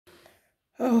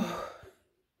Oh,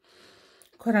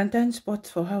 quarantine spot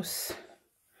for house.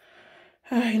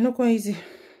 You know quite easy.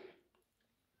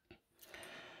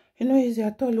 You know easy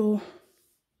at all.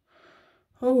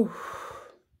 Oh,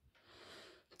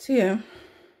 see, I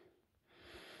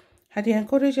dey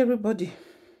encourage everybody.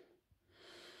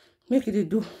 Make it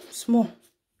do small.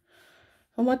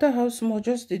 No matter how small,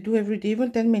 just they do every day,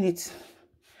 even 10 minutes.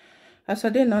 As I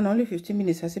did now, only 15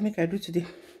 minutes. I say make I do today.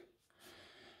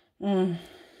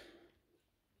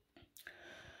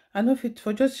 I know if it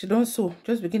for just you don't so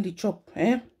just begin the chop,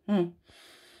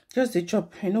 just the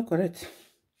chop, correct.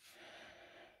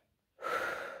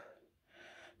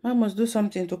 Man must do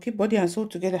something to keep body and soul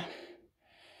together.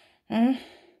 Now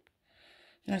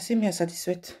see me as I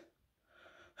sweat.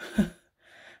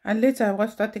 And later, after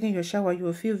start taking your shower, you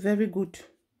will feel very good.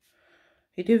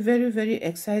 It is very, very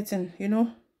exciting,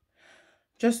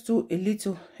 Just do a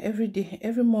little every day,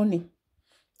 every morning,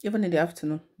 even in the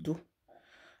afternoon. Do.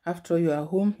 After you are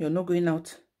home, you're not going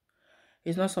out.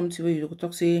 It's not something where you could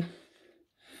talk, say,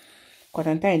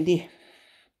 quarantine day.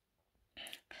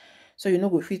 So you know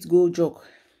go fit go jog.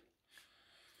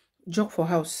 Jog for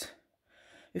house.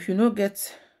 If you not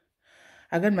get,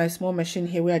 I got my small machine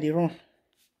here where they run.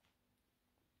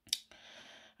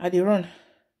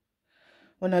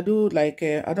 When I do like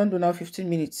I don't do now 15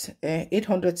 minutes,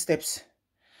 800 steps.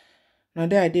 Now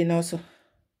there I did now, so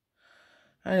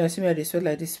and you see me I sweat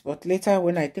like this. But later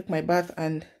when I take my bath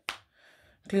and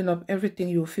clean up everything,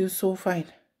 you feel so fine.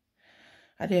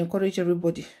 I encourage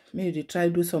everybody, maybe they try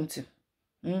do something.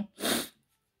 And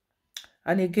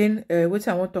again, what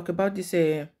I want to talk about this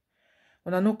when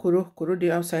I know Koro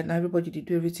day outside now, everybody they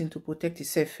do everything to protect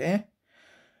itself.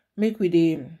 Make with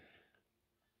the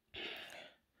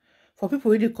for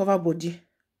people with the cover body.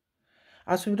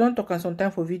 As we don't talk on some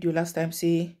time for video last time,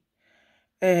 say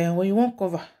when you want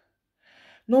cover,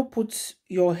 no put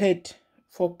your head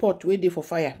for pot where they for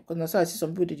fire, because that's how I see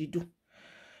some people they do.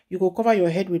 You go cover your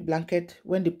head with blanket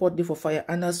when the pot they for fire,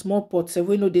 and a small pot so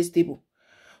we know they stable,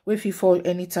 where if you fall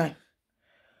anytime.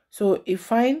 So if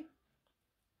fine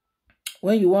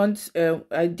when you want,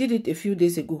 I did it a few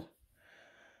days ago,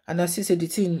 and I see the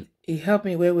thing it helped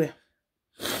me well.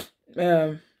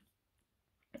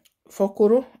 For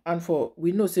Koro and for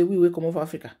we know say we come over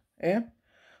Africa.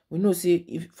 We know say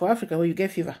if for Africa when you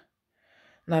get fever,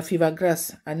 now fever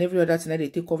grass and every other thing they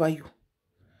take cover you.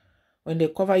 When they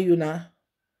cover you now,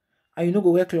 and you no go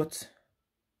wear clothes.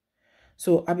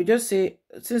 So I will just say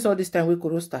since all this time we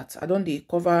Koro starts, I don't they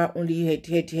cover only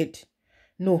head.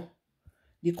 No,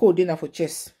 the cold dinner for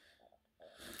chest.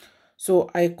 So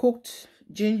I cooked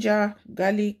ginger,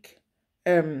 garlic,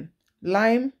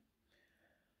 lime,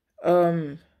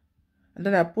 and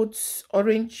then I put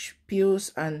orange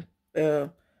peels and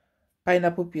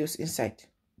pineapple peels inside.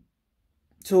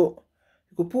 So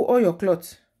you could put all your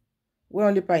cloth, where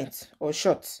only pints or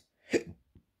shots.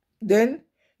 Then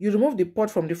you remove the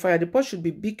pot from the fire. The pot should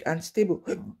be big and stable.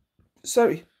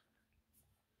 Sorry.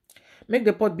 Make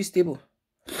the pot be stable.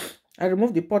 I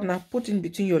remove the pot now, put in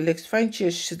between your legs. Find chair,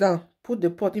 sit down, put the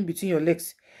pot in between your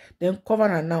legs. Then cover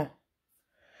her now.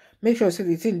 Make sure say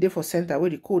the thing there for center where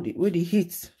the cold, where the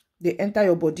heat, they enter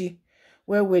your body,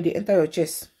 where they enter your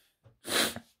chest.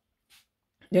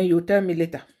 Then you tell me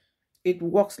later. It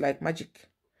works like magic.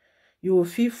 You will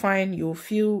feel fine. You will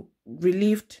feel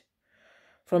relieved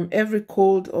from every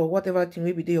cold or whatever thing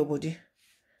may be there your body.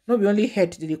 Not be only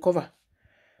head did they cover.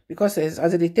 Because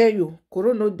as they tell you,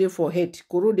 Koro no day for head,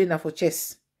 Koro day na for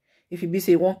chest. If you be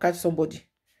say won't catch somebody,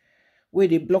 where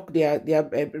they block their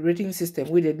breathing system,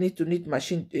 where they need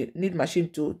machine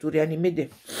to reanimate them.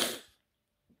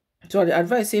 So the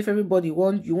advice say if everybody you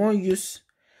want use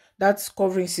that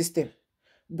covering system,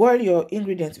 boil your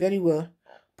ingredients very well,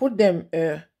 put them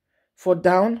for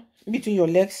down between your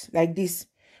legs like this.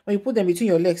 When you put them between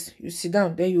your legs, you sit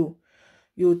down, then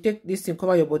you take this thing,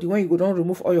 cover your body. When you go down,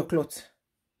 remove all your clothes,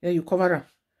 then you cover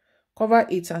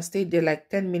it and stay there like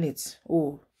 10 minutes.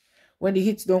 Oh, when the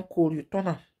heat don't cool, you turn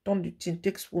the thing,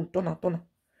 take spoon, turn.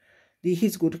 The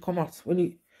heat go to come out. When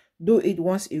you do it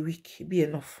once a week, it be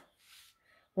enough.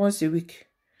 Once a week.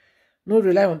 No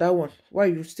rely on that one. While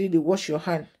you still they wash your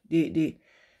hand, they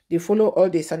follow all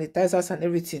the sanitizers and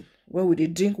everything. When we they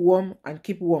drink warm and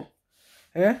keep warm.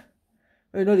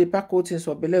 You know they pack coatings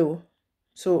for below.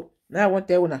 So now I want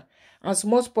to tell you, and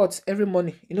small spots every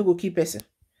morning, you know go keep person.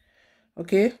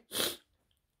 Okay.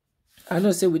 I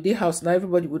know say with the house now,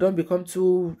 everybody we don't become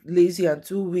too lazy and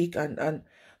too weak, and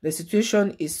the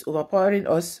situation is overpowering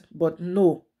us. But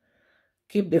no,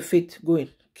 keep the faith going,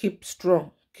 keep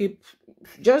strong, keep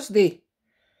just day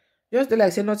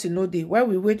like say nothing no day. While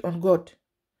we wait on God,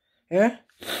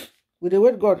 we dey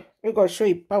wait God, may God show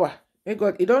you power. May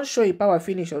God, it don't show your power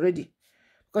finish already.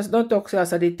 Because don't talk say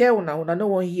as I dey tell una no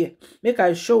one here. Make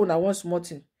I show una one small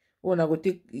thing. Una go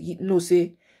take no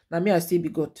say na me I still be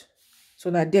God. So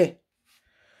na there.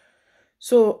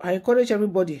 So I encourage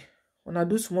everybody. Una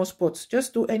do small sports.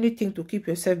 Just do anything to keep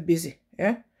yourself busy.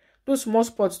 Yeah? Do small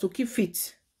sports to keep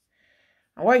fit.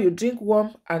 And while you drink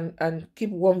warm and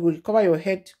keep warm, you will cover your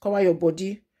head, cover your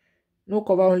body. No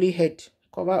cover only head.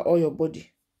 Cover all your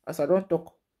body. As I don't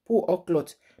talk, pull all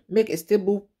cloth. Make a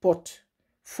stable pot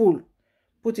full.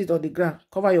 Put it on the ground.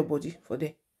 Cover your body for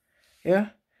there. Yeah?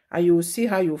 And you will see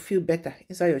how you feel better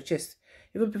inside your chest.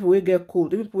 Even people will get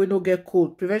cold. Even people will not get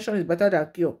cold. Prevention is better than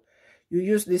cure. You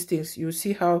use these things. You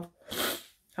see how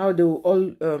they will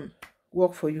all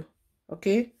work for you.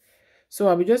 Okay? So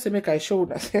I will just make I show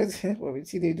that when we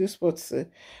see they do sports.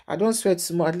 I don't sweat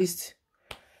small, at least.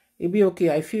 It'll be okay.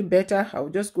 I feel better. I will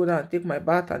just go down and take my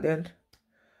bath and then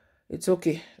it's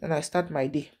okay. Then I start my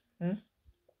day.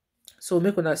 So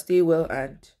make una stay well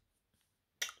and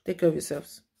take care of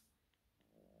yourselves.